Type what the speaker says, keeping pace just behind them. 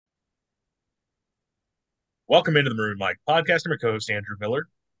Welcome into the Maroon Mike podcast. I'm your co-host Andrew Miller.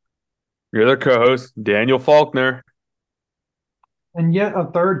 You're the co-host, Daniel Faulkner. And yet a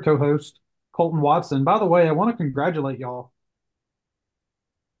third co-host, Colton Watson. By the way, I want to congratulate y'all.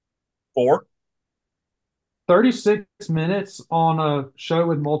 Four. 36 minutes on a show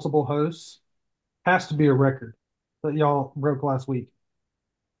with multiple hosts has to be a record that y'all broke last week.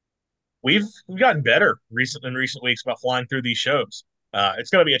 We've gotten better in recent weeks about flying through these shows. It's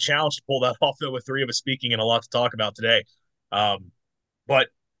going to be a challenge to pull that off though, with three of us speaking and a lot to talk about today. But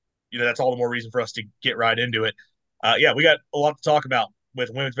that's all the more reason for us to get right into it. Yeah, we got a lot to talk about with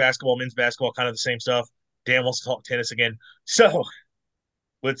women's basketball, men's basketball, kind of the same stuff. Dan wants to talk tennis again, so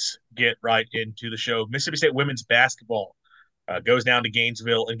let's get right into the show. Mississippi State women's basketball goes down to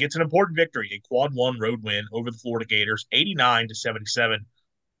Gainesville and gets an important victory, a quad one road win over the Florida Gators, 89-77.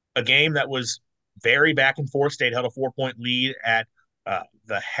 A game that was very back and forth. State held a 4-point lead at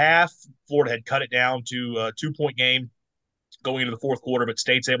the half. Florida had cut it down to a 2-point game going into the fourth quarter, but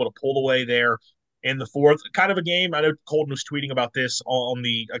State's able to pull away there in the fourth. Kind of a game. I know Colton was tweeting about this on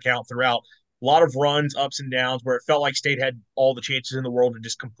the account throughout. A lot of runs, ups and downs, where it felt like State had all the chances in the world to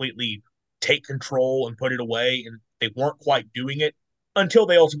just completely take control and put it away, and they weren't quite doing it until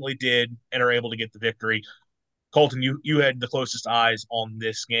they ultimately did and are able to get the victory. Colton, you had the closest eyes on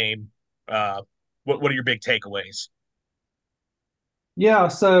this game. What are your big takeaways? Yeah,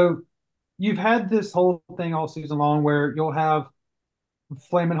 so you've had this whole thing all season long where you'll have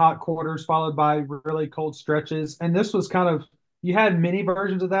flaming hot quarters followed by really cold stretches. And this was kind of, you had many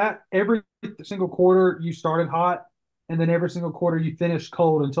versions of that. Every single quarter you started hot, and then every single quarter you finished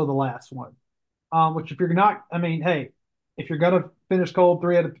cold until the last one. Which if you're not, I mean, hey, if you're gonna finish cold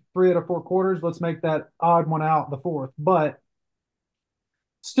three out of four quarters, let's make that odd one out the fourth. But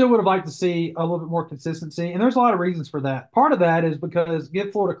still would have liked to see a little bit more consistency. And there's a lot of reasons for that. Part of that is because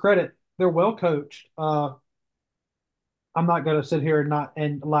give Florida credit, they're well coached. I'm not going to sit here and not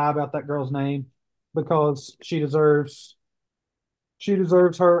and lie about that girl's name because she deserves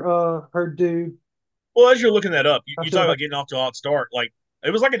her due. Well, as you're looking that up, I you feel talk like about getting off to a hot start. Like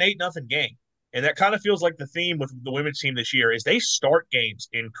it was like an 8-0 game. And that kind of feels like the theme with the women's team this year is they start games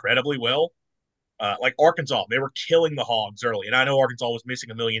incredibly well. Like Arkansas, they were killing the Hogs early. And I know Arkansas was missing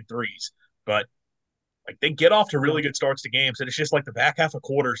a million threes, but like they get off to yeah. really good starts to games. And it's just like the back half of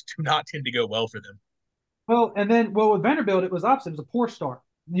quarters do not tend to go well for them. Well, with Vanderbilt it was opposite. It was a poor start.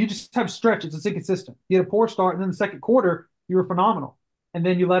 You just have stretches. It's inconsistent. You had a poor start, and then the second quarter you were phenomenal, and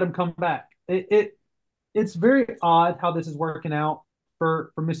then you let them come back. It's very odd how this is working out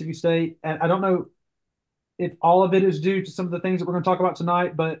for Mississippi State, and I don't know if all of it is due to some of the things that we're going to talk about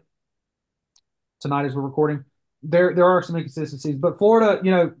tonight, but tonight as we're recording, there are some inconsistencies. But Florida,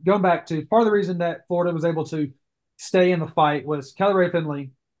 going back to part of the reason that Florida was able to stay in the fight was Kelly Ray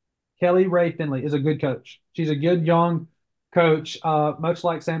Finley. Kelly Ray Finley is a good coach. She's a good young coach, much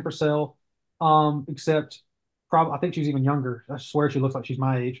like Sam Purcell, except probably I think she's even younger. I swear she looks like she's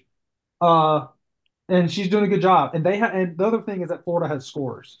my age. Uh, and she's doing a good job. And the other thing is that Florida has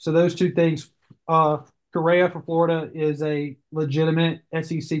scores. So those two things. Correa for Florida is a legitimate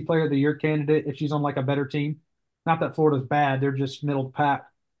SEC Player of the Year candidate if she's on like a better team. Not that Florida's bad; they're just middle of the pack.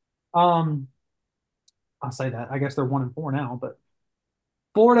 Um, I say that. I guess they're 1-4 now, but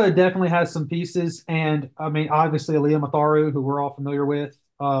Florida definitely has some pieces, and I mean, obviously, Aaliyah Matharu, who we're all familiar with,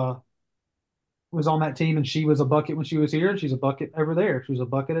 was on that team, and she was a bucket when she was here, and she's a bucket over there. She was a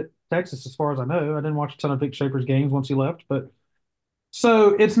bucket at Texas, as far as I know. I didn't watch a ton of Vic Shaper's games once he left, but so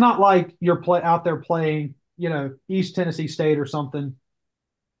it's not like you're out there playing, East Tennessee State or something,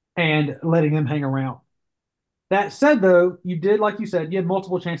 and letting them hang around. That said, though, you did, like you said, you had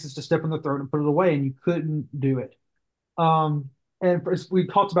multiple chances to step in the throat and put it away, and you couldn't do it. Um, and we've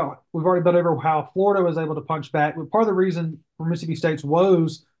already been over how Florida was able to punch back. But part of the reason for Mississippi State's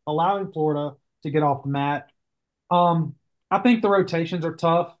woes allowing Florida to get off the mat, um, I think the rotations are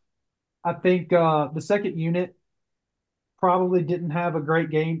tough. I think the second unit probably didn't have a great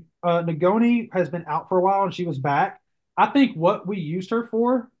game. Nagoni has been out for a while and she was back. I think what we used her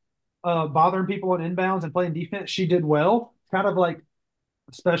for, bothering people on inbounds and playing defense, she did well. Kind of like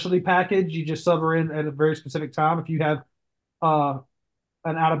a specialty package. You just sub her in at a very specific time. If you have uh,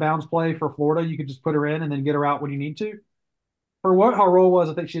 an out of bounds play for Florida, you could just put her in and then get her out when you need to. For what her role was,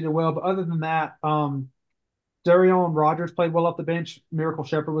 I think she did well. But other than that, Darion Rogers played well off the bench. Miracle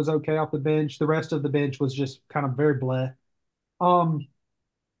Shepherd was okay off the bench. The rest of the bench was just kind of very bleh. Um,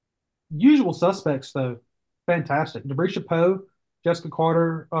 Usual suspects though, fantastic. Debrisha Poe, Jessica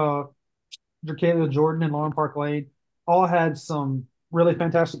Carter, Jacqueline Jordan, and Lauren Park Lane all had some really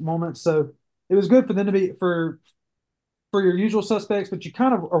fantastic moments. So it was good for them to be for your usual suspects, but you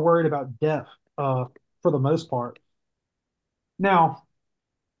kind of are worried about depth. for the most part. Now,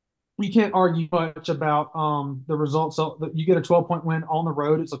 you can't argue much about the results. So you get a 12-point win on the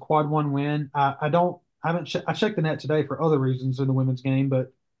road. It's a quad one win. I haven't I checked the net today for other reasons in the women's game,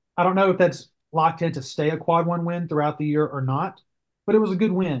 but I don't know if that's locked in to stay a quad one win throughout the year or not. But it was a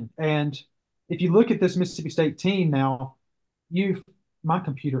good win. And if you look at this Mississippi State team now, you've my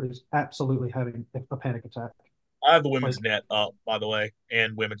computer is absolutely having a panic attack. I have the Like, women's net up, by the way,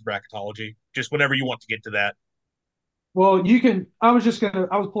 and women's bracketology. Just whenever you want to get to that. well, you can. I was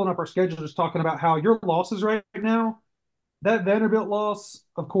pulling up our schedule, just talking about how your losses right now. That Vanderbilt loss,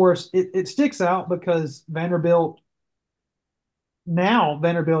 of course, it sticks out because Vanderbilt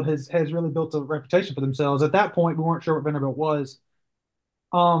has really built a reputation for themselves. At that point, we weren't sure what Vanderbilt was.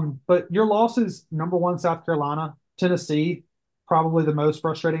 But your losses, number one, South Carolina, Tennessee, probably the most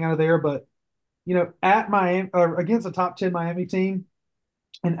frustrating out of there. But at Miami or against a top 10 Miami team,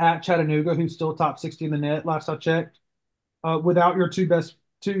 and at Chattanooga, who's still top 60 in the net, last I checked, without your two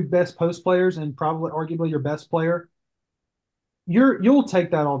best post players and probably arguably your best player, you'll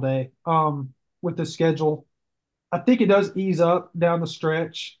take that all day. With the schedule, I think it does ease up down the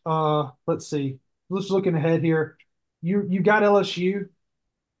stretch. Let's see. Let's looking ahead here. You got LSU,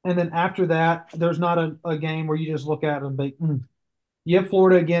 and then after that, there's not a game where you just look at it and be, You have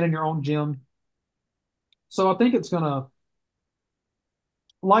Florida again in your own gym. So I think it's gonna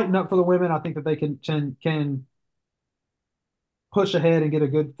lighten up for the women. I think that they can push ahead and get a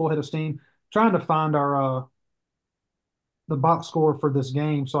good full head of steam. Trying to find our the box score for this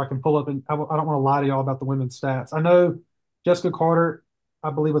game so I can pull up, and I don't want to lie to y'all about the women's stats. I know Jessica Carter,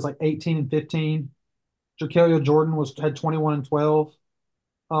 I believe, was like 18 and 15. Jakelia Jordan had 21 and 12.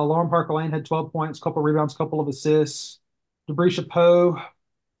 Lauren Parker Lane had 12 points, couple of rebounds, couple of assists. Debrisha Poe,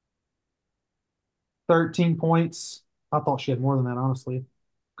 13 points. I thought she had more than that, honestly. A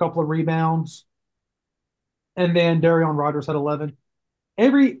couple of rebounds. And then Darion Rogers had 11.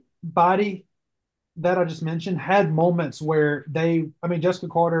 Everybody that I just mentioned had moments where Jessica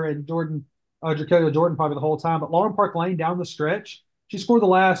Carter and Jakelia Jordan probably the whole time, but Lauren Park Lane down the stretch, she scored the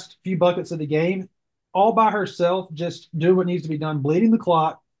last few buckets of the game all by herself, just doing what needs to be done, bleeding the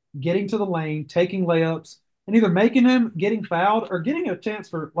clock, getting to the lane, taking layups, and either making them, getting fouled, or getting a chance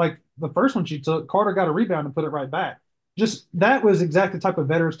for like the first one she took. Carter got a rebound and put it right back. Just that was exactly the type of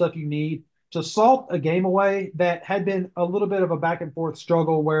veteran stuff you need to salt a game away that had been a little bit of a back and forth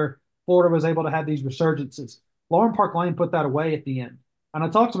struggle where Florida was able to have these resurgences. Lauren Park Lane put that away at the end. And I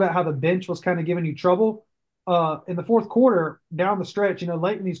talked about how the bench was kind of giving you trouble. In the fourth quarter, down the stretch,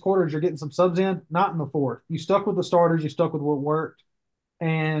 late in these quarters, you're getting some subs in, not in the fourth. You stuck with the starters, you stuck with what worked,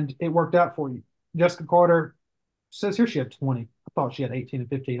 and it worked out for you. Jessica Carter says here she had 20. I thought she had 18 and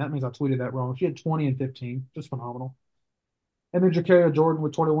 15. That means I tweeted that wrong. She had 20 and 15, just phenomenal. And then Jakelia Jordan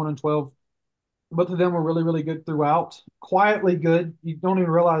with 21 and 12. Both of them were really, really good throughout. Quietly good. You don't even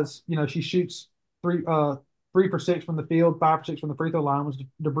realize, she shoots 3 for 6 from the field, 5 for 6 from the free throw line was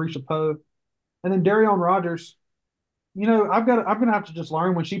Debrisha Poe. And then Darion Rogers, I'm gonna have to just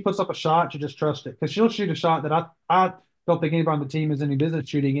learn when she puts up a shot to just trust it because she'll shoot a shot that I don't think anybody on the team has any business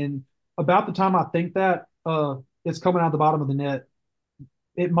shooting. And about the time I think that it's coming out the bottom of the net,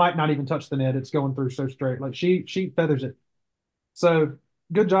 it might not even touch the net. It's going through so straight. Like she feathers it. So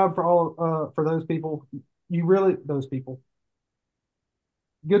good job for those people. Those people.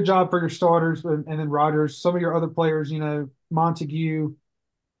 Good job for your starters and then Rogers. Some of your other players, Montague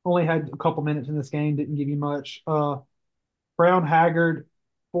only had a couple minutes in this game, didn't give you much. Brown Haggard,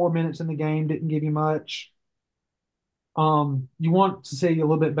 4 minutes in the game, didn't give you much. You want to see a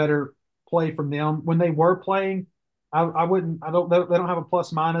little bit better play from them when they were playing. I wouldn't. I don't. They don't have a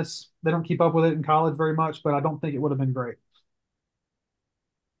plus minus. They don't keep up with it in college very much, but I don't think it would have been great.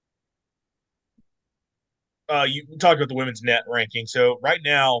 You talked about the women's net ranking. So right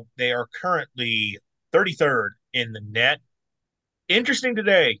now they are currently 33rd in the net. Interesting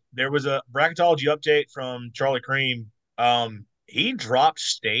today, there was a bracketology update from Charlie Cream. He dropped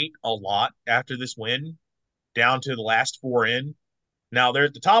State a lot after this win, down to the last four in. Now they're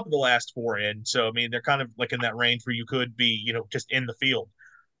at the top of the last four in, so I mean they're kind of like in that range where you could be, just in the field.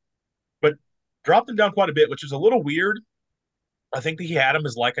 But dropped them down quite a bit, which is a little weird. I think that he had him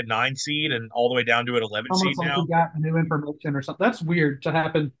as like a 9 seed and all the way down to an 11 seed Almost like now. we got new information or something. That's weird to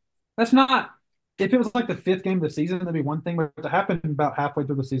happen. That's not. If it was like the fifth game of the season, that'd be one thing, but to happen about halfway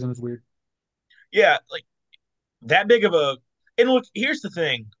through the season is weird. Yeah, like that big of a. And look, here's the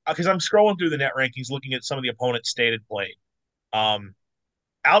thing, because I'm scrolling through the net rankings, looking at some of the opponents State played. Um,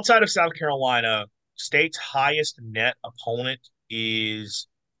 Outside of South Carolina, State's highest net opponent is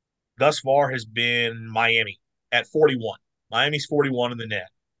thus far has been Miami at 41. Miami's 41 in the net.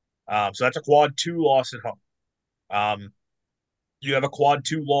 So that's a quad 2 loss at home. You have a quad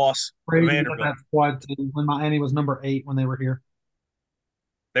 2 loss to Crazy that Vanderbilt. that's quad two when Miami was number 8 when they were here,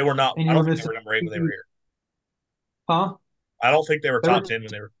 They were not. and I you were don't think they were missing, number 8 when they were here. huh? I don't think they were They top were 10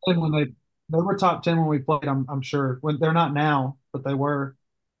 when they were. 10 when they were top 10 when we played. I'm sure when they're not now, but they were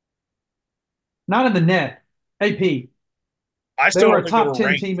not in the net. AP. I They still were don't a think they top were 10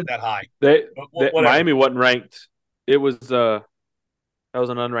 ranked team. that high. But whatever. Miami wasn't ranked. It was that was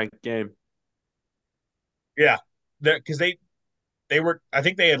an unranked game. Yeah, because they were. I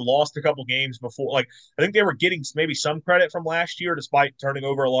think they had lost a couple games before. Like I think they were getting maybe some credit from last year, despite turning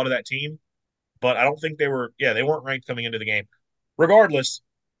over a lot of that team. But I don't think they were. Yeah, they weren't ranked coming into the game. Regardless,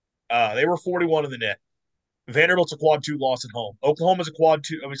 they were 41 in the net. Vanderbilt's a quad 2 loss at home. Oklahoma's a quad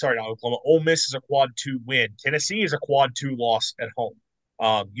 2. I mean, sorry, not Oklahoma. Ole Miss is a quad 2 win. Tennessee is a quad 2 loss at home.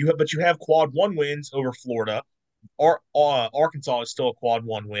 But you have quad 1 wins over Florida. Arkansas is still a quad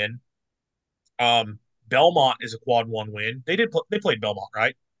 1 win. Um, Belmont is a quad 1 win. They played Belmont,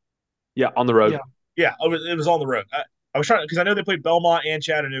 right? Yeah, on the road. Yeah, Yeah, it was on the road. I was trying because I know they played Belmont and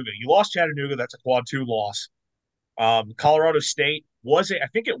Chattanooga. You lost Chattanooga, that's a quad 2 loss. Colorado State I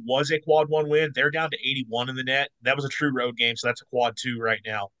think it was a quad 1 win. They're down to 81 in the net. That was a true road game, so that's a quad 2 right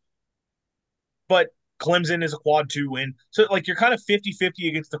now. But Clemson is a quad 2 win. So like you're kind of 50-50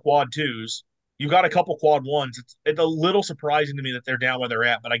 against the quad 2s. You've got a couple quad 1s. It's a little surprising to me that they're down where they're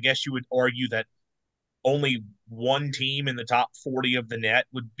at, but I guess you would argue that only one team in the top 40 of the net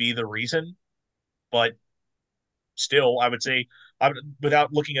would be the reason. But still, I would say,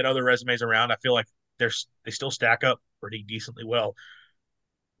 without looking at other resumes around, I feel like they still stack up pretty decently well.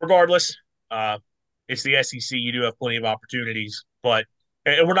 Regardless, uh, it's the SEC. You do have plenty of opportunities, but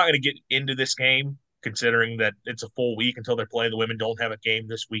and we're not going to get into this game considering that it's a full week until they play. The women don't have a game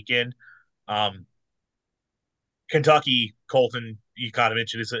this weekend. Um, Kentucky, Colton, you kind of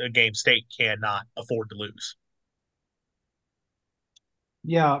mentioned, is a game State cannot afford to lose.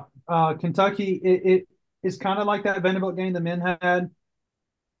 yeah. Kentucky, it is kind of like that Vanderbilt game the men had.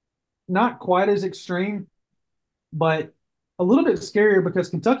 Not quite as extreme, but a little bit scarier because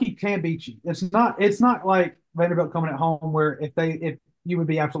Kentucky can beat you. It's not like Vanderbilt coming at home where if you would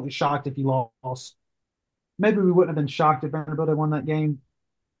be absolutely shocked if you lost. Maybe we wouldn't have been shocked if Vanderbilt had won that game,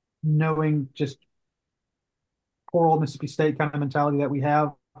 knowing just poor old Mississippi State kind of mentality that we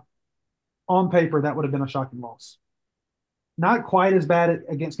have. On paper, that would have been a shocking loss. Not quite as bad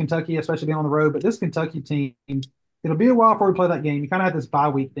against Kentucky, especially being on the road, but this Kentucky team, it'll be a while before we play that game. You kind of have this bye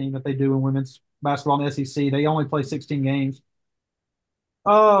week thing that they do in women's basketball in the SEC. They only play 16 games.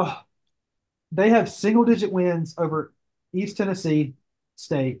 Uh, they have single digit wins over East Tennessee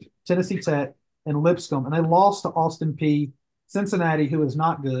State, Tennessee Tech, and Lipscomb, and they lost to Austin Peay, Cincinnati, who is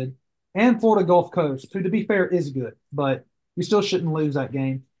not good, and Florida Gulf Coast, who, to be fair, is good, but you still shouldn't lose that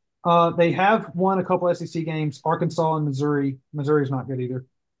game. They have won a couple SEC games, Arkansas and Missouri. Missouri's not good either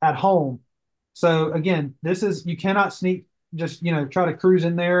at home. So again, this is you cannot sneak just try to cruise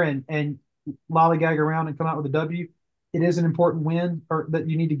in there and lollygag around and come out with a W. It is an important win or that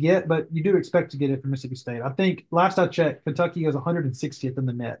you need to get, but you do expect to get it from Mississippi State. I think last I checked, Kentucky is 160th in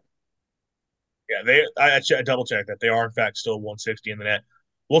the net. Yeah, I double checked that they are in fact still 160 in the net.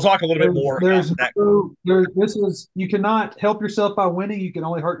 We'll talk a little bit There's more about there's that. no there this is you cannot help yourself by winning. You can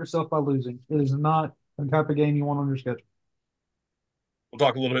only hurt yourself by losing. It is not the type of game you want on your schedule. We'll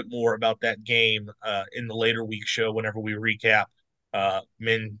talk a little bit more about that game in the later week show whenever we recap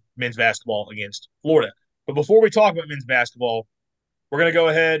men's basketball against Florida. But before we talk about men's basketball, we're going to go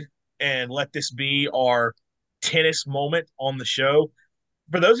ahead and let this be our tennis moment on the show.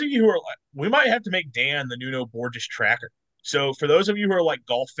 For those of you who are like, we might have to make Dan the Nuno Borges tracker. So for those of you who are like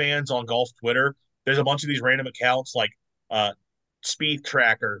golf fans on golf Twitter, there's a bunch of these random accounts like uh, Speed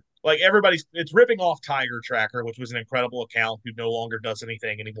Tracker. Like it's ripping off Tiger Tracker, which was an incredible account who no longer does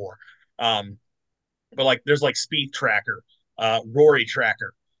anything anymore. Um, but like there's like Speed Tracker, Rory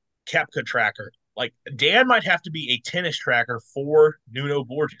Tracker, Kepka Tracker. Like Dan might have to be a tennis tracker for Nuno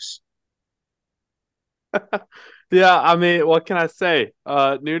Borges. Yeah, I mean, what can I say?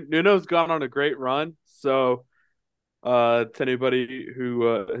 Nuno's gone on a great run. So, to anybody who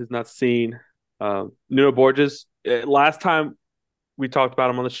has not seen Nuno Borges, last time we talked about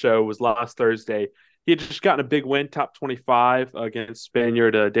him on the show was last Thursday. He had just gotten a big win, top 25 against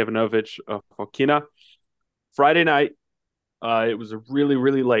Spaniard Davinovic Fokina. Friday night, it was really,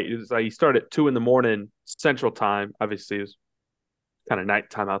 really late. It was like he started at 2 a.m. Central Time. Obviously, it was kind of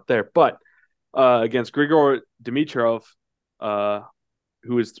nighttime out there, but against Grigor Dimitrov,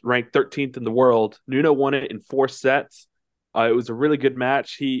 who is ranked 13th in the world. Nuno won it in 4 sets. It was a really good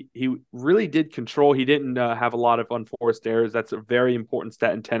match. He really did control. He didn't have a lot of unforced errors. That's a very important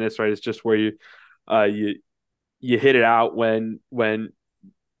stat in tennis, right? It's just where you you hit it out when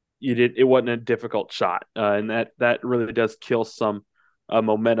you did. It wasn't a difficult shot, and that really does kill some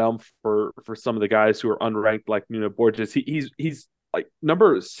momentum for some of the guys who are unranked, like Nuno Borges. He's like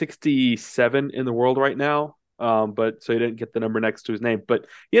number 67 in the world right now. But so he didn't get the number next to his name, but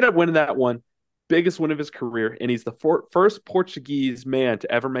he ended up winning that one, biggest win of his career, and he's the first Portuguese man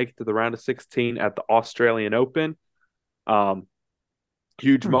to ever make it to the round of 16 at the Australian Open. Um,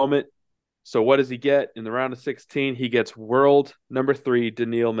 Huge moment. So what does he get in the round of 16? He gets world number 3,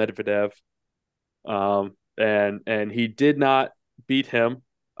 Daniil Medvedev, and he did not beat him,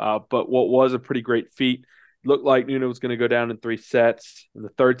 but what was a pretty great feat. Looked like Nuno was going to go down in 3 sets. In the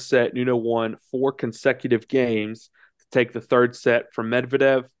third set, Nuno won 4 consecutive games to take the third set from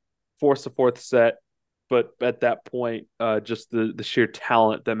Medvedev, force the fourth set. But at that point, just the sheer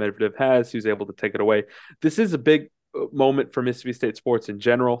talent that Medvedev has, he was able to take it away. This is a big moment for Mississippi State sports in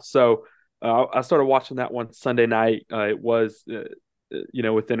general. So I started watching that one Sunday night. It was,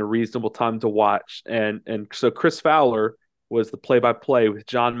 within a reasonable time to watch. And so Chris Fowler was the play-by-play with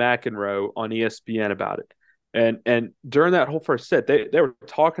John McEnroe on ESPN about it. And during that whole first set, they were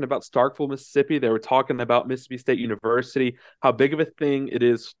talking about Starkville, Mississippi. They were talking about Mississippi State University, how big of a thing it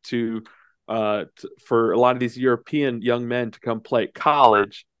is for a lot of these European young men to come play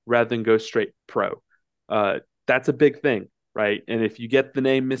college rather than go straight pro. That's a big thing, right? And if you get the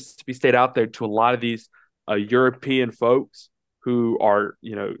name Mississippi State out there to a lot of these European folks who are,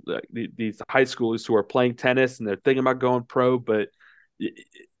 these high schoolers who are playing tennis and they're thinking about going pro, but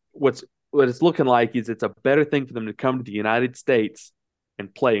what it's looking like is it's a better thing for them to come to the United States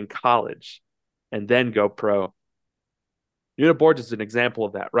and play in college and then go pro. Nuno Borges is an example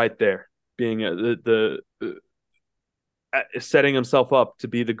of that right there, being setting himself up to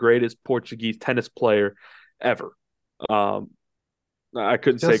be the greatest Portuguese tennis player ever. I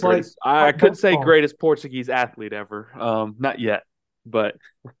couldn't say greatest. I couldn't say greatest Portuguese athlete ever. Not yet, but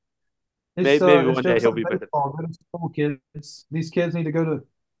maybe one day he'll be better. Kids. These kids need to go to.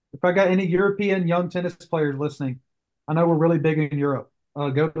 If I got any European young tennis players listening, I know we're really big in Europe.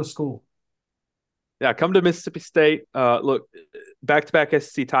 Go to school. Yeah, come to Mississippi State. Look, back-to-back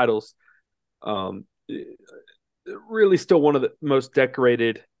SEC titles. Really still one of the most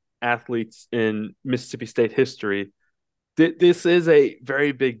decorated athletes in Mississippi State history. This is a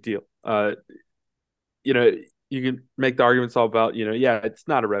very big deal. You can make the arguments all about, it's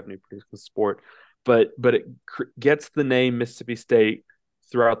not a revenue-producing sport, but it gets the name Mississippi State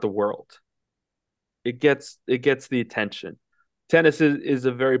throughout the world. It gets the attention. Tennis is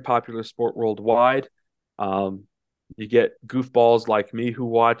a very popular sport worldwide. You get goofballs like me who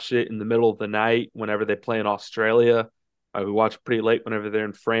watch it in the middle of the night whenever they play in Australia. We watch pretty late whenever they're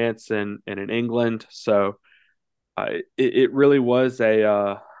in France and in England. So it really was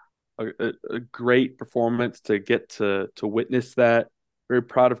a great performance to get to witness that. Very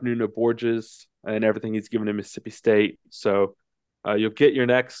proud of Nuno Borges and everything he's given to Mississippi State. So you'll get your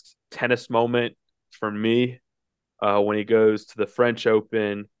next tennis moment from me when he goes to the French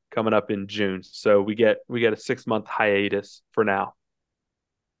Open coming up in June. So we get a 6-month hiatus for now.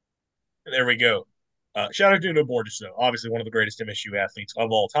 There we go. Shout out to Nuno Borges, though. Obviously one of the greatest MSU athletes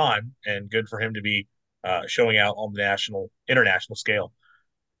of all time, and good for him to be showing out on the international scale.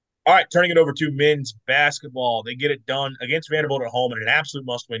 All right, turning it over to men's basketball. They get it done against Vanderbilt at home in an absolute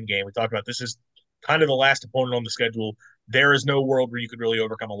must-win game. We talked about this is kind of the last opponent on the schedule. There is no world where you could really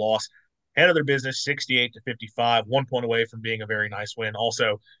overcome a loss. Handled their business 68-55, 1 point away from being a very nice win.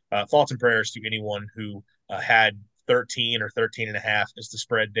 Also, thoughts and prayers to anyone who had 13 or 13 and a half as the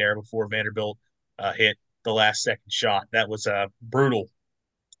spread there before Vanderbilt hit the last second shot. That was brutal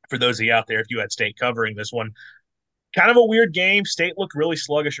for those of you out there if you had State covering this one. Kind of a weird game. State looked really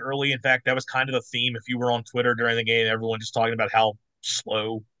sluggish early. In fact, that was kind of the theme. If you were on Twitter during the game, everyone just talking about how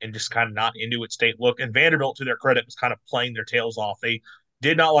slow and just kind of not into it State look. And Vanderbilt, to their credit, was kind of playing their tails off. They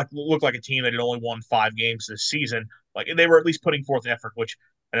did not look like a team that had only won 5 games this season. Like they were at least putting forth effort, which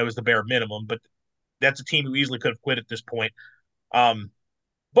I know was the bare minimum, but that's a team who easily could have quit at this point.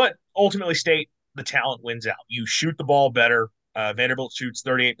 But ultimately, State, the talent wins out. You shoot the ball better. Vanderbilt shoots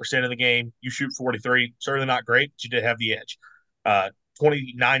 38% of the game. You shoot 43. Certainly not great, but you did have the edge.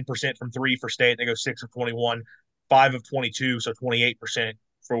 29% from 3 for State. They go 6 of 21, 5 of 22, so 28%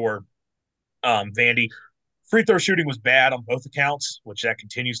 for Vandy. Free throw shooting was bad on both accounts, which that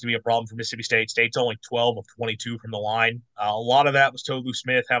continues to be a problem for Mississippi State. State's only 12 of 22 from the line. A lot of that was Tolu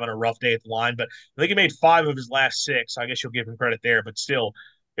Smith having a rough day at the line, but I think he made 5 of his last 6. I guess you'll give him credit there, but still,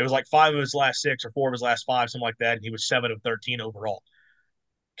 It was like 5 of his last 6 or 4 of his last 5, something like that, and he was 7 of 13 overall.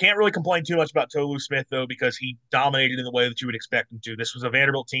 Can't really complain too much about Tolu Smith, though, because he dominated in the way that you would expect him to. This was a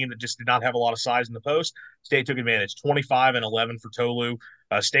Vanderbilt team that just did not have a lot of size in the post. State took advantage. 25 and 11 for Tolu.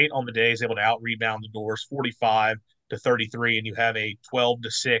 State on the day is able to out rebound the doors 45 to 33, and you have a 12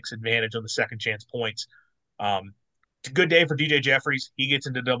 to 6 advantage on the second chance points. It's a good day for DJ Jeffries. He gets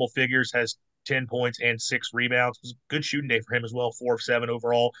into double figures, has 10 points and 6 rebounds. It was a good shooting day for him as well, 4 of 7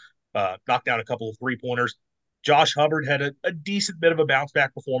 overall. Knocked down a couple of 3-pointers. Josh Hubbard had a decent bit of a bounce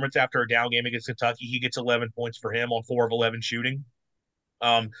back performance after a down game against Kentucky. He gets 11 points for him on 4 of 11 shooting.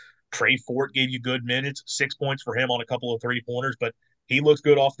 Trey Fort gave you good minutes, 6 points for him on a couple of 3-pointers, but he looks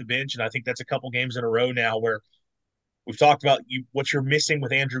good off the bench. And I think that's a couple games in a row now where we've talked about what you're missing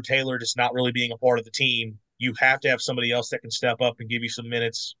with Andrew Taylor just not really being a part of the team. You have to have somebody else that can step up and give you some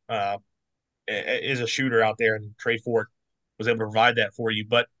minutes as a shooter out there. And Trey Fort was able to provide that for you.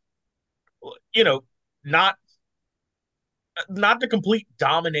 But, not the complete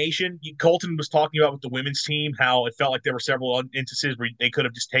domination. Colton was talking about with the women's team how it felt like there were several instances where they could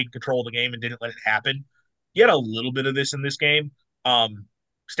have just taken control of the game and didn't let it happen. You had a little bit of this in this game.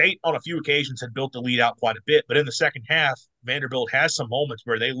 State on a few occasions had built the lead out quite a bit, but in the second half, Vanderbilt has some moments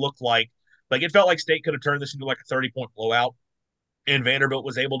where they look like it felt like State could have turned this into like a 30-point blowout, and Vanderbilt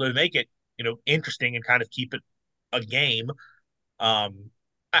was able to make it interesting and kind of keep it a game. I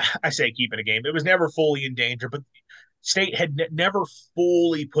say keep it a game. It was never fully in danger, but State had never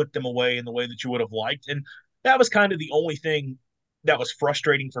fully put them away in the way that you would have liked. And that was kind of the only thing that was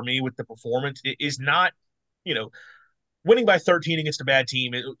frustrating for me with the performance. It is not, winning by 13 against a bad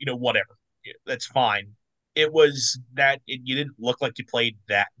team, whatever. That's fine. It was that you didn't look like you played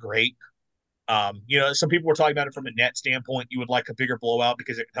that great. Some people were talking about it from a net standpoint. You would like a bigger blowout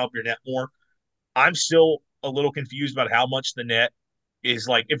because it can help your net more. I'm still a little confused about how much the net is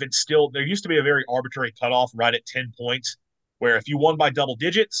like. If it's still, there used to be a very arbitrary cutoff right at 10 points, where if you won by double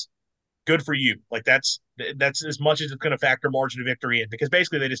digits, good for you. Like that's as much as it's going to factor margin of victory in, because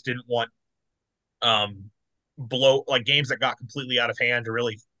basically they just didn't want games that got completely out of hand to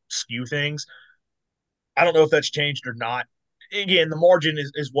really skew things. I don't know if that's changed or not. Again, the margin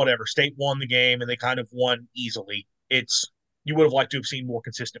is whatever. State won the game and they kind of won easily. You would have liked to have seen more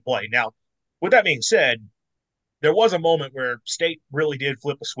consistent play. Now, with that being said, there was a moment where State really did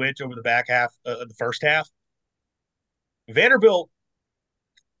flip a switch over the back half of the first half. Vanderbilt,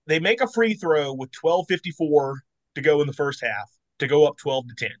 they make a free throw with 12:54 to go in the first half to go up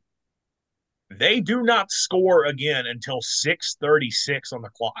 12-10. They do not score again until 6:36 on the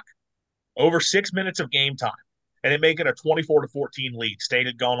clock. Over 6 minutes of game time, and it make it a 24-14 lead. State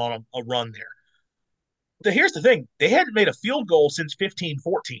had gone on a run there. But here's the thing: they hadn't made a field goal since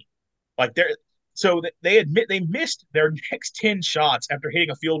 15-14. They missed their next 10 shots after hitting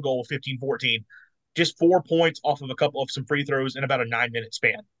a field goal with 15-14. Just 4 points off of some free throws in about a 9-minute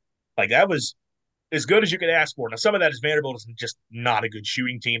span. Like, that was as good as you could ask for. Now, some of that is Vanderbilt is just not a good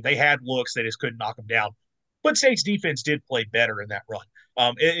shooting team. They had looks, they just couldn't knock them down. But State's defense did play better in that run.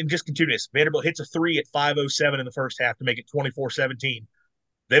 And just continue this. Vanderbilt hits a 3 at 5:07 in the first half to make it 24-17.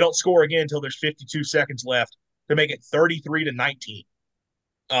 They don't score again until there's 52 seconds left to make it 33-19.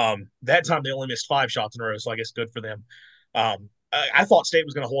 That time they only missed 5 shots in a row, so I guess good for them. I thought State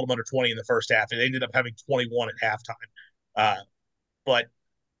was going to hold them under 20 in the first half, and they ended up having 21 at halftime. But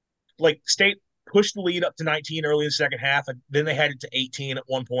State pushed the lead up to 19 early in the second half, and then they had it to 18 at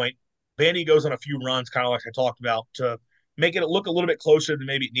one point. Vandy goes on a few runs, kind of like I talked about, to make it look a little bit closer than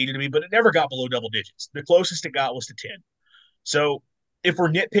maybe it needed to be, but it never got below double digits. The closest it got was to 10. So if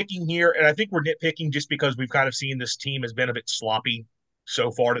we're nitpicking here, and I think we're nitpicking just because we've kind of seen this team has been a bit sloppy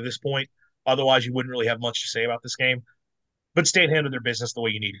so far to this point. Otherwise, you wouldn't really have much to say about this game. But State handled their business the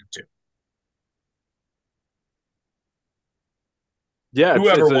way you needed them to. Yeah,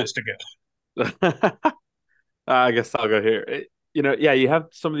 whoever wants to go. I guess I'll go here. You have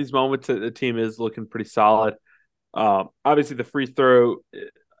some of these moments that the team is looking pretty solid. Obviously, the free throw.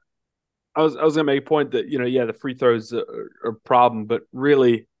 I was gonna make a point that the free throws are a problem, but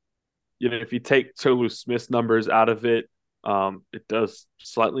really, if you take Tolu Smith's numbers out of it, it does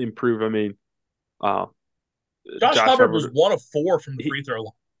slightly improve. I mean, Josh Hubbard was 1 of 4 from the free throw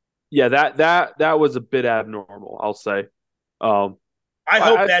line. Yeah, that was a bit abnormal, I'll say.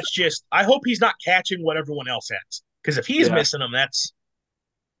 I hope he's not catching what everyone else has, because if he's missing them, that's.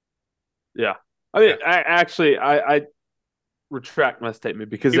 Yeah, I mean, I retract my statement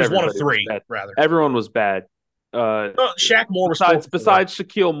because he was 1 of 3. Rather, everyone was bad. Shaq Moore was besides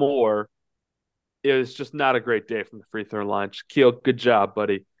Shaquille Moore. It was just not a great day from the free throw line. Shaquille, good job,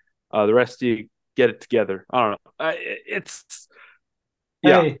 buddy. The rest of you get it together. I don't know.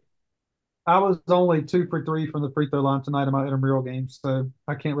 Yeah. Hey, I was only 2 for 3 from the free throw line tonight in my intramural game, so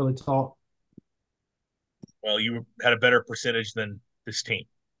I can't really talk. Well, you had a better percentage than this team.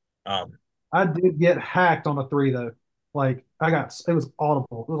 Um, I did get hacked on a three though. Like it was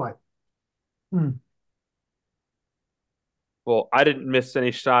audible. It was like, hmm. Well, I didn't miss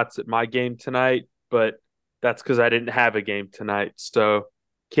any shots at my game tonight, but that's because I didn't have a game tonight. So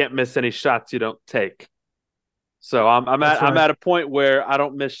can't miss any shots you don't take. So That's I'm right. at a point where I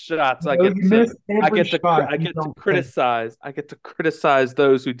don't miss shots. No, you miss every shot I you get to don't take. criticize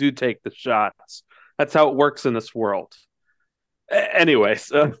those who do take the shots. That's how it works in this world.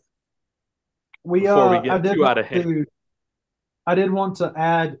 Anyways, We before we I get did too out want of hand. to I did want to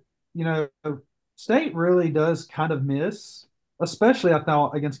add, you know, State really does kind of miss, especially I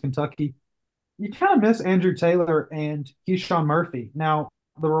thought against Kentucky. You kind of miss Andrew Taylor and Keyshawn Murphy. Now,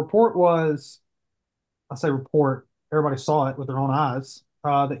 the report was, I say report, everybody saw it with their own eyes,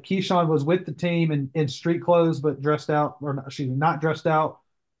 that Keyshawn was with the team in street clothes, but dressed out, or not, excuse me, not dressed out,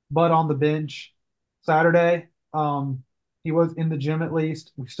 but on the bench Saturday. He was in the gym at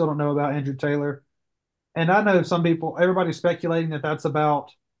least. We still don't know about Andrew Taylor. And I know some people, everybody's speculating that that's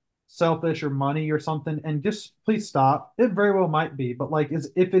about selfish or money or something. And just please stop. It very well might be, but like,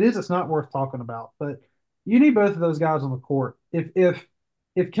 if it is, it's not worth talking about. But you need both of those guys on the court.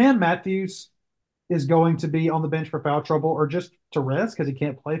 If Cam Matthews is going to be on the bench for foul trouble or just to rest because he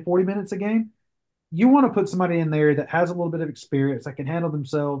can't play 40 minutes a game, you want to put somebody in there that has a little bit of experience that can handle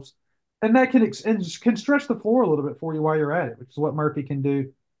themselves and that can stretch the floor a little bit for you while you're at it, which is what Murphy can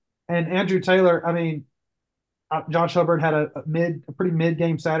do. And Andrew Taylor, I mean, Josh Hubbard had a pretty mid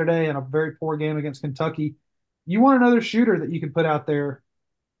game Saturday and a very poor game against Kentucky. You want another shooter that you can put out there,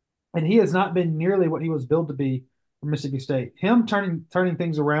 and he has not been nearly what he was billed to be for Mississippi State. Him turning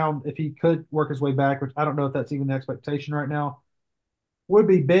things around, if he could work his way back, which I don't know if that's even the expectation right now, would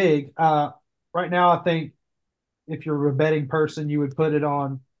be big. Right now, I think if you're a betting person, you would put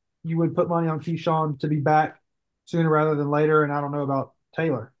money on Keyshawn to be back sooner rather than later. And I don't know about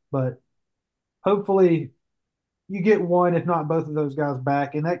Taylor, but hopefully you get one, if not both of those guys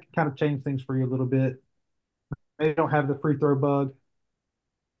back, and that can kind of change things for you a little bit. They don't have the free throw bug.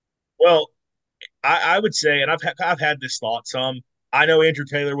 well, I would say, and I've had this thought some. I know Andrew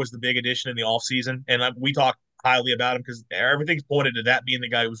Taylor was the big addition in the offseason, and we talked highly about him because everything's pointed to that being the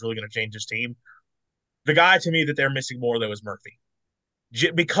guy who was really going to change his team. The guy to me that they're missing more though is Murphy,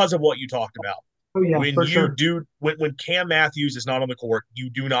 because of what you talked about. Oh yeah, When for you sure. do when Cam Matthews is not on the court, you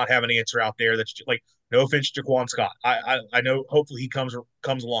do not have an answer out there. That's like no offense to Jaquan Scott. I know hopefully he comes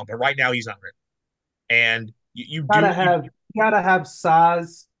along, but right now he's not ready. And you do Gotta have gotta have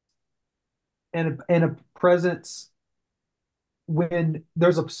size and a presence when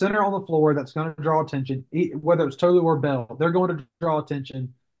there's a center on the floor that's going to draw attention, whether it's Tolu or Bell, they're going to draw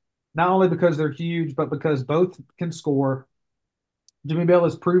attention not only because they're huge, but because both can score. Jimmy Bell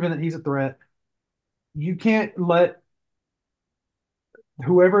has proven that he's a threat. You can't let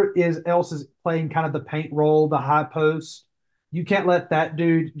whoever is else is playing kind of the paint role, the high post. You can't let that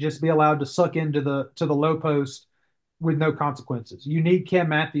dude just be allowed to suck into the low post with no consequences. You need Cam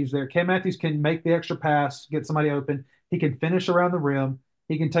Matthews there. Cam Matthews can make the extra pass, get somebody open. He can finish around the rim.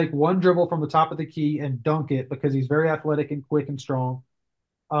 He can take one dribble from the top of the key and dunk it because he's very athletic and quick and strong.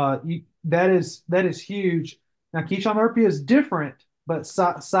 That is huge. Now Keyshawn Murphy is different, but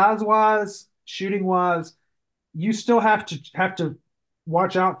size wise, shooting wise, you still have to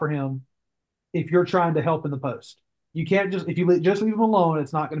watch out for him if you're trying to help in the post. You can't just if you just leave him alone,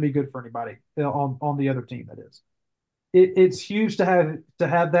 it's not going to be good for anybody on the other team. That is, it's huge to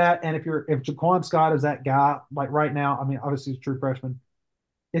have that. And if Jaquan Scott is that guy, like right now, I mean, obviously he's a true freshman.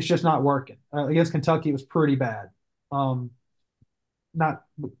 It's just not working. Against Kentucky, it was pretty bad. Um, not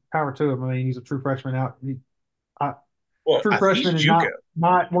power to him. I mean, he's a true freshman out. I, well, True he's freshman and JUCO.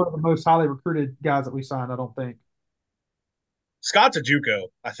 not one of the most highly recruited guys that we signed. I don't think. Scott's a JUCO,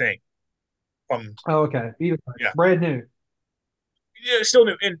 I think. From Oh, okay. Either way, yeah, brand new. yeah, still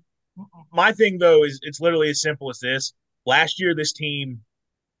new. And my thing though is it's literally as simple as this. Last year, this team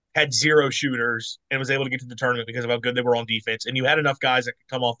had zero shooters and was able to get to the tournament because of how good they were on defense. And you had enough guys that could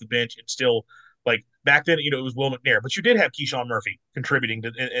come off the bench and still like back then, it was Will McNair, but you did have Keyshawn Murphy contributing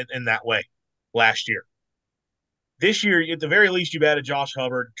in that way last year. This year, at the very least, you've added Josh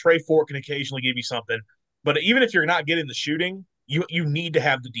Hubbard. Trey Fort can occasionally give you something, but even if you're not getting the shooting, you need to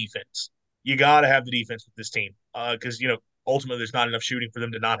have the defense. You got to have the defense with this team because ultimately there's not enough shooting for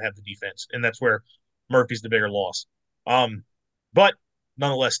them to not have the defense, and that's where Murphy's the bigger loss. But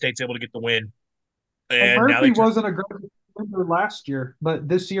nonetheless, State's able to get the win, And and now they Murphy turn. wasn't a great defender last year, but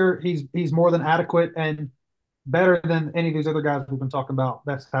this year he's more than adequate. And better than any of these other guys we've been talking about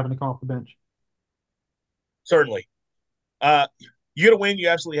that's having to come off the bench. Certainly. Uh, you get a win you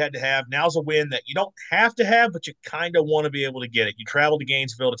absolutely had to have. Now's a win that you don't have to have, but you kind of want to be able to get it. You travel to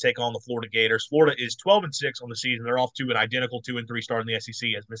Gainesville to take on the Florida Gators. Florida is 12-6 on the season. They're off to an identical 2-3 start in the SEC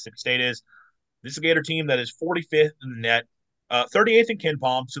as Mississippi State is. This is a Gator team that is 45th in the net, 38th in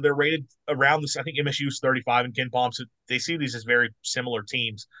KenPom. So they're rated around this. I think MSU's 35 in KenPom. So they see these as very similar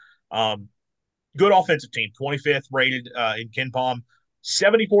teams. Um, Good offensive team, 25th rated in KenPom,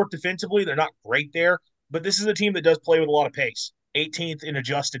 74th defensively. They're not great there, but this is a team that does play with a lot of pace. 18th in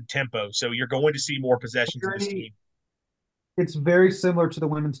adjusted tempo, so you're going to see more possessions in this team. It's very similar to the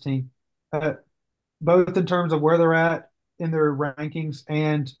women's team, both in terms of where they're at in their rankings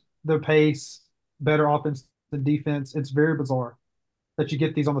and their pace, better offense than defense. It's very bizarre that you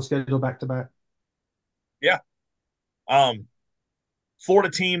get these on the schedule back to back. Yeah.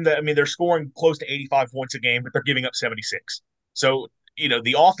 Florida team that, I mean, they're scoring close to 85 points a game, but they're giving up 76. So,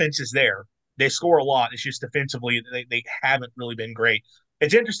 the offense is there. They score a lot. It's just defensively, they haven't really been great.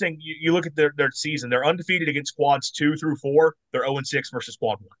 It's interesting. You look at their season, they're undefeated against squads 2 through 4. They're 0-6 versus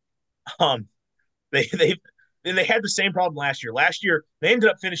squad 1. They had the same problem last year. Last year, they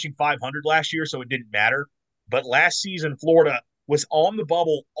ended up finishing 500 last year, so it didn't matter. But last season, Florida was on the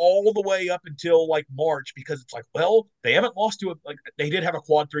bubble all the way up until like March because it's like, well, they haven't lost to it. Like they did have a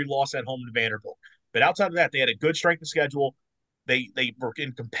quad 3 loss at home to Vanderbilt, but outside of that, they had a good strength of schedule. They were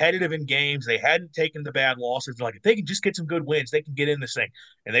competitive in games. They hadn't taken the bad losses. Like if they can just get some good wins, they can get in this thing,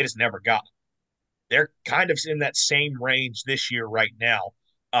 and they just never got it. They're kind of in that same range this year right now.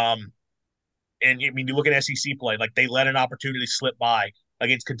 And I mean, you look at SEC play, like they let an opportunity slip by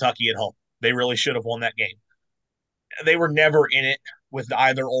against Kentucky at home. They really should have won that game. They were never in it with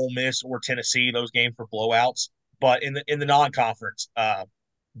either Ole Miss or Tennessee. Those games were blowouts. But in the non-conference,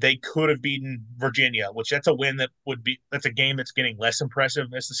 they could have beaten Virginia, which that's a win that's a game that's getting less impressive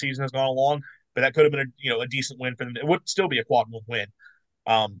as the season has gone along. But that could have been a decent win for them. It would still be a quad one win.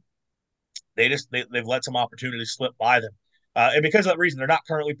 Um, they've let some opportunities slip by them. And because of that reason, they're not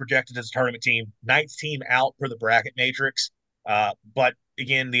currently projected as a tournament team. Ninth team out per the bracket matrix. But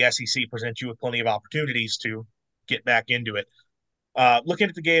again, the SEC presents you with plenty of opportunities to get back into it. Looking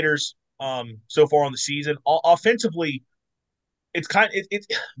at the Gators so far on the season, offensively,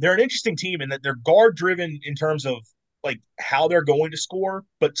 they're an interesting team in that they're guard driven in terms of like how they're going to score,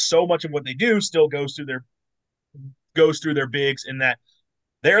 but so much of what they do still goes through their bigs in that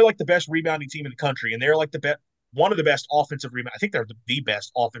they're like the best rebounding team in the country, and they're like one of the best offensive rebound. I think they're the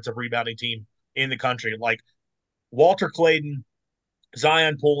best offensive rebounding team in the country. Like Walter Clayton,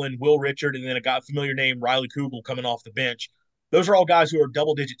 Zion Pullen, Will Richard, and then a familiar name, Riley Kugel, coming off the bench. Those are all guys who are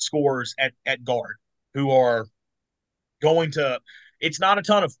double-digit scorers at guard, who are going to – it's not a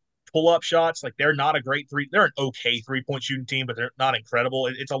ton of pull-up shots. Like, they're not a great they're an okay three-point shooting team, but they're not incredible.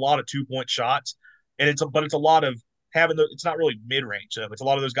 It's a lot of two-point shots, and it's a lot of it's not really mid-range. So it's a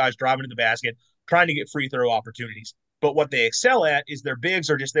lot of those guys driving to the basket, trying to get free throw opportunities. But what they excel at is their bigs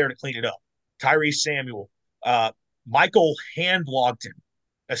are just there to clean it up. Tyrese Samuel, Michael Handlogton,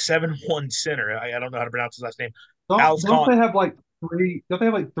 a 7'1" center. I don't know how to pronounce his last name. Don't they have like three? Don't they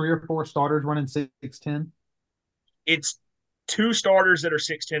have like 3 or 4 starters running 6'10"? It's 2 starters that are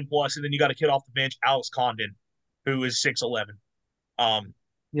 6'10" plus, and then you got a kid off the bench, Alex Condon, who is 6'11".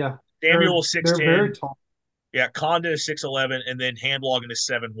 Yeah, Samuel 6'10". They're very tall. Yeah, Condon is 6'11", and then Handlogton is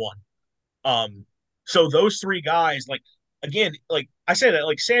 7'1". So those 3 guys, like again, like I say that,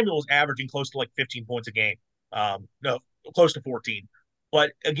 like Samuel is averaging close to like 15 points a game. No, close to 14.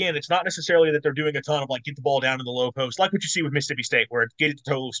 But again, it's not necessarily that they're doing a ton of like get the ball down in the low post, like what you see with Mississippi State, where get it to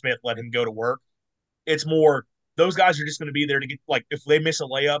Tolu Smith, let him go to work. It's more those guys are just going to be there to get like if they miss a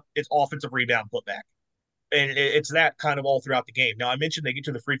layup, it's offensive rebound putback, and it's that kind of all throughout the game. Now I mentioned they get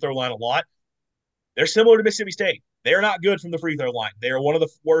to the free throw line a lot. They're similar to Mississippi State. They're not good from the free throw line. They are one of the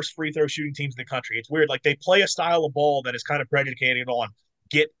worst free throw shooting teams in the country. It's weird. Like they play a style of ball that is kind of predicated on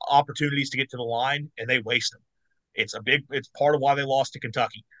get opportunities to get to the line, and they waste them. It's part of why they lost to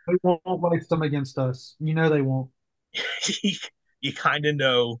Kentucky. They won't waste them against us. You know they won't. You kind of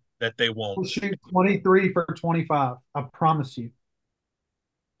know that they won't. We'll shoot 23 for 25. I promise you.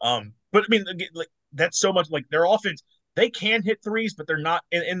 But I mean, like that's so much like their offense. They can hit threes, but they're not,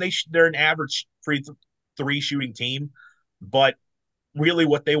 and they're an average three shooting team. But really,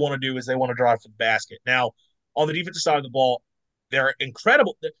 what they want to do is they want to drive for the basket. Now, on the defensive side of the ball, they're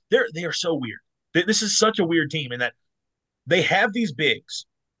incredible. They are so weird. This is such a weird team in that they have these bigs,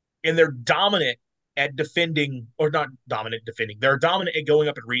 and they're dominant at defending, or not dominant defending. They're dominant at going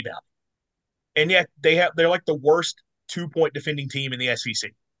up and rebounding, and yet they're like the worst 2-point defending team in the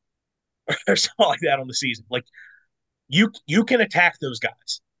SEC. or something like that on the season. Like you can attack those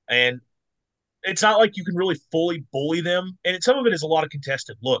guys, and it's not like you can really fully bully them. And some of it is a lot of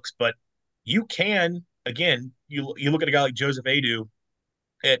contested looks, but you can again. You look at a guy like Joseph Adu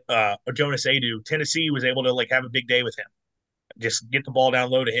at or Jonas Adu. Tennessee was able to like have a big day with him. Just get the ball down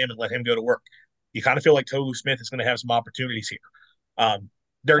low to him and let him go to work. You kind of feel like Tolu Smith is going to have some opportunities here.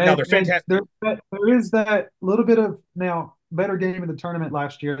 They're And fantastic. there is that little bit of now better game in the tournament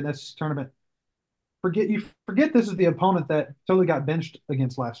last year. That's tournament. Forget this is the opponent that totally got benched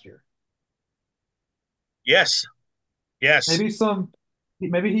against last year. Yes, yes. Maybe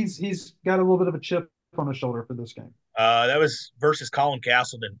he's got a little bit of a chip on his shoulder for this game. That was versus Colin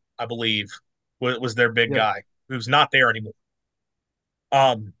Castleton, I believe, was their big Yeah, guy who's not there anymore.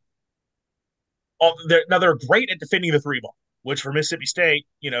 Um, now they're great at defending the three ball, which for Mississippi State,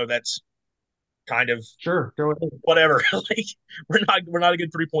 that's kind of sure, go ahead. whatever. Like we're not a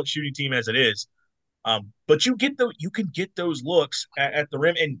good 3-point shooting team as it is. But you can get those looks at the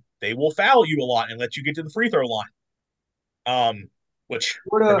rim, and they will foul you a lot and let you get to the free throw line. Which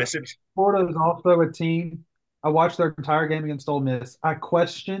for Florida, Mississippi, Florida is also a team. I watched their entire game against Ole Miss. I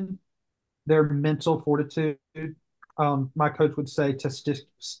question their mental fortitude. My coach would say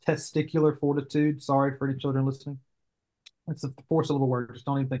testicular fortitude. Sorry for any children listening. It's a four-syllable word. Just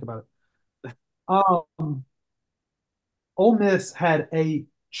don't even think about it. Ole Miss had a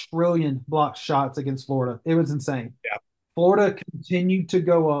trillion block shots against Florida. It was insane. yeah, Florida continued to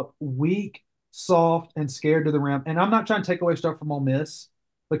go up weak, soft, and scared to the rim. And I'm not trying to take away stuff from Ole Miss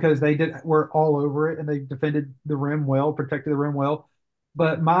because were all over it and they defended the rim well, protected the rim well.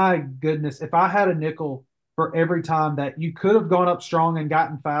 But my goodness, if I had a nickel for every time that you could have gone up strong and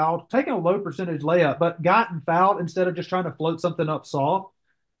gotten fouled, taking a low percentage layup, but gotten fouled instead of just trying to float something up soft,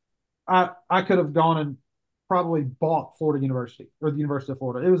 I could have gone and probably bought Florida University or the University of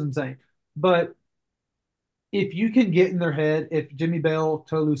Florida. It was insane. But if you can get in their head, if Jimmy Bell,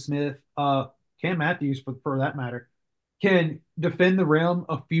 Tolu Smith, Cam Matthews for that matter, can defend the rim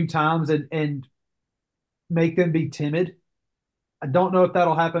a few times and make them be timid. I don't know if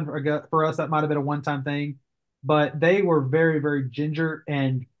that'll happen for us. That might have been a one-time thing, but they were very, very ginger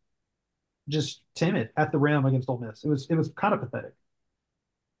and just timid at the rim against Ole Miss. It was kind of pathetic.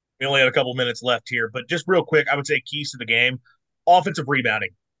 we only have a couple minutes left here, but just real quick, I would say keys to the game: offensive rebounding.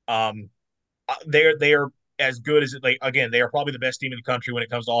 Um, they are as good as it. Like again, they are probably the best team in the country when it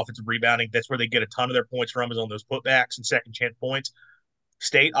comes to offensive rebounding. That's where they get a ton of their points from, is on those putbacks and second chance points.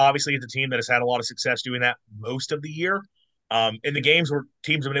 State obviously is a team that has had a lot of success doing that most of the year. In the games where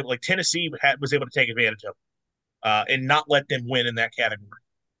teams have been able, like Tennessee was able to take advantage of and not let them win in that category.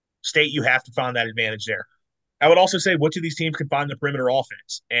 State, you have to find that advantage there. I would also say which of these teams can find the perimeter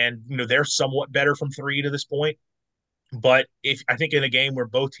offense, and they're somewhat better from three to this point. But if I think in a game where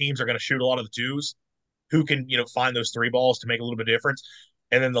both teams are going to shoot a lot of the twos, who can find those three balls to make a little bit of difference?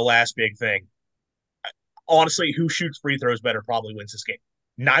 And then the last big thing, honestly, who shoots free throws better probably wins this game.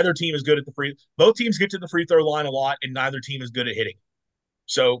 Neither team is good at the free. Both teams get to the free throw line a lot, and neither team is good at hitting.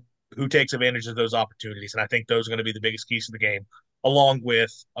 So who takes advantage of those opportunities? And I think those are going to be the biggest keys to the game, along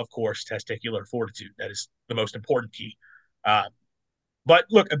with, of course, testicular fortitude. That is the most important key. Uh, but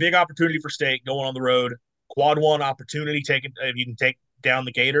look, a big opportunity for State going on the road. Quad one opportunity. If you can take down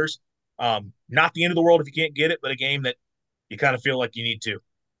the Gators. Not the end of the world if you can't get it, but a game that you kind of feel like you need to.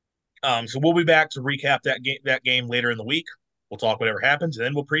 So we'll be back to recap that game later in the week. We'll talk whatever happens, and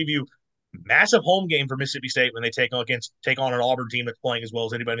then we'll preview massive home game for Mississippi State when they take on an Auburn team that's playing as well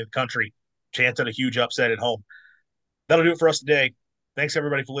as anybody in the country. Chance at a huge upset at home. That'll do it for us today. Thanks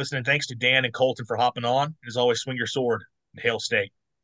everybody for listening. Thanks to Dan and Colton for hopping on. As always, swing your sword and hail State.